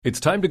It's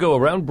time to go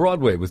around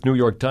Broadway with New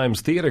York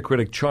Times theater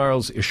critic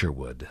Charles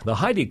Isherwood. The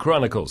Heidi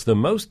Chronicles, the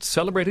most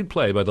celebrated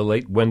play by the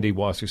late Wendy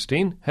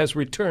Wasserstein, has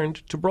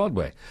returned to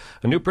Broadway.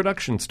 A new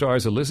production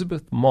stars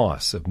Elisabeth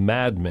Moss of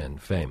Mad Men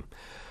fame.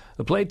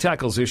 The play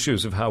tackles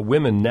issues of how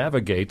women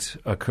navigate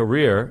a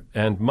career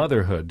and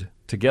motherhood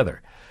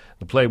together.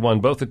 The play won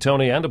both a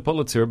Tony and a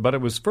Pulitzer, but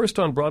it was first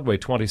on Broadway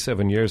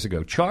 27 years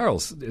ago.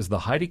 Charles, is the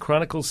Heidi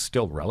Chronicles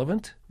still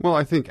relevant? Well,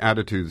 I think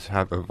attitudes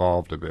have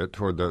evolved a bit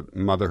toward the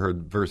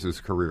motherhood versus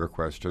career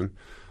question.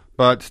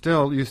 But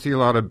still, you see a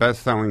lot of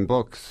best-selling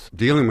books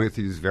dealing with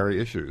these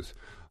very issues.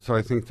 So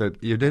I think that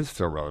it is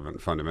still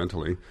relevant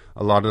fundamentally.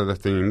 A lot of the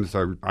themes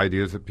are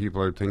ideas that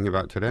people are thinking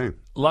about today.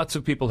 Lots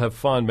of people have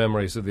fond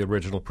memories of the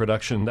original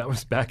production. That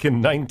was back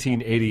in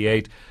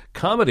 1988.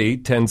 Comedy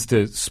tends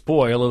to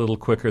spoil a little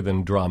quicker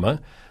than drama,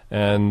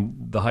 and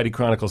the Heidi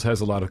Chronicles has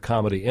a lot of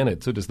comedy in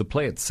it. So does the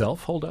play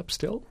itself hold up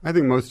still? I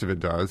think most of it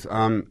does.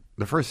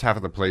 The first half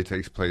of the play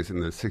takes place in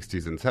the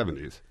 60s and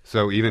 70s.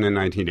 So even in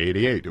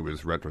 1988, it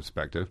was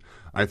retrospective.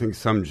 I think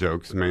some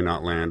jokes may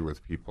not land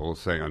with people,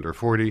 say, under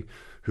 40,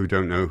 who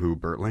don't know who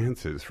Burt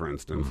Lance is, for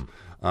instance.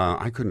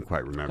 I couldn't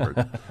quite remember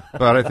it.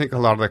 But I think a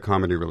lot of the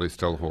comedy really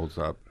still holds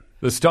up.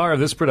 The star of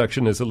this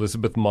production is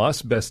Elisabeth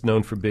Moss, best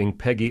known for being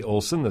Peggy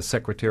Olson, the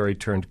secretary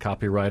turned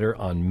copywriter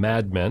on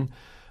Mad Men.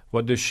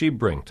 What does she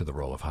bring to the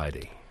role of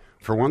Heidi?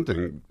 For one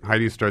thing,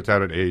 Heidi starts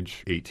out at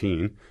age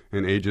 18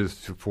 and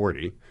ages to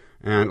 40.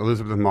 And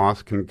Elisabeth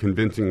Moss can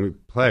convincingly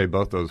play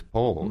both those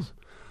poles.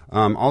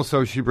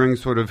 Also, she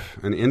brings sort of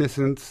an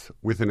innocence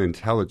with an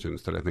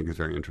intelligence that I think is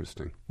very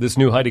interesting. This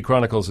new Heidi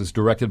Chronicles is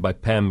directed by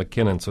Pam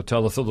MacKinnon, so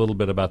tell us a little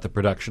bit about the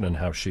production and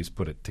how she's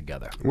put it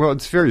together. Well,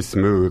 it's very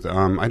smooth.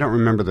 I don't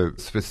remember the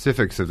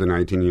specifics of the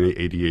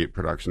 1988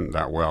 production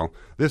that well.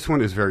 This one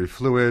is very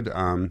fluid.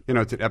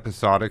 It's an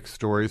episodic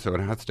story, so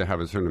it has to have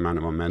a certain amount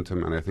of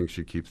momentum, and I think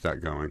she keeps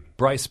that going.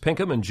 Bryce,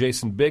 Pinkham, and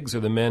Jason Biggs are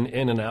the men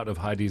in and out of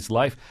Heidi's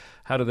life.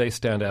 How do they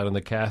stand out in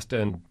the cast?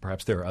 And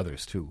perhaps there are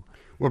others, too.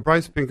 Well,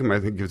 Bryce Pinkham, I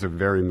think, gives a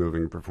very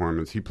moving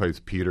performance. He plays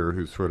Peter,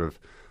 who's sort of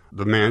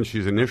the man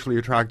she's initially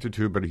attracted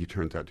to, but he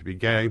turns out to be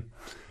gay.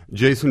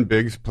 Jason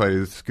Biggs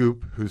plays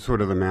Scoop, who's sort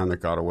of the man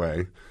that got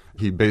away.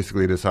 He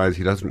basically decides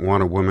he doesn't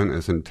want a woman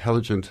as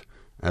intelligent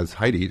as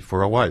Heidi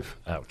for a wife.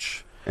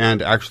 Ouch.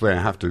 And actually,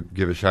 I have to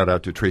give a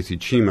shout-out to Tracy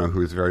Chima,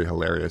 who is very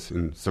hilarious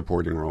in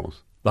supporting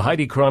roles. The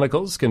Heidi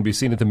Chronicles can be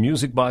seen at the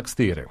Music Box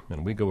Theater,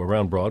 and we go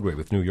around Broadway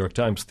with New York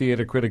Times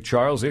theater critic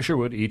Charles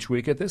Isherwood each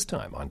week at this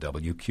time on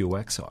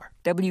WQXR.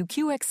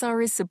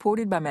 WQXR is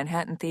supported by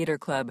Manhattan Theater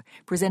Club,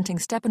 presenting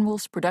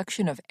Steppenwolf's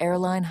production of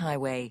Airline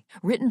Highway,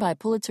 written by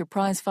Pulitzer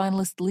Prize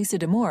finalist Lisa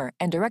D'Amour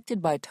and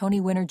directed by Tony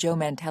winner Joe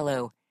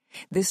Mantello.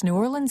 This New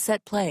Orleans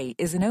set play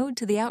is an ode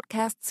to the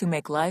outcasts who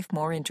make life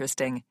more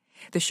interesting.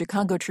 The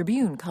Chicago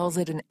Tribune calls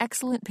it an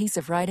excellent piece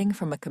of writing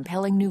from a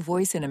compelling new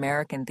voice in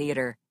American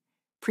theater.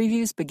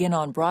 Previews begin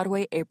on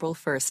Broadway April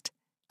 1st.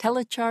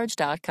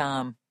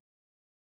 Telecharge.com.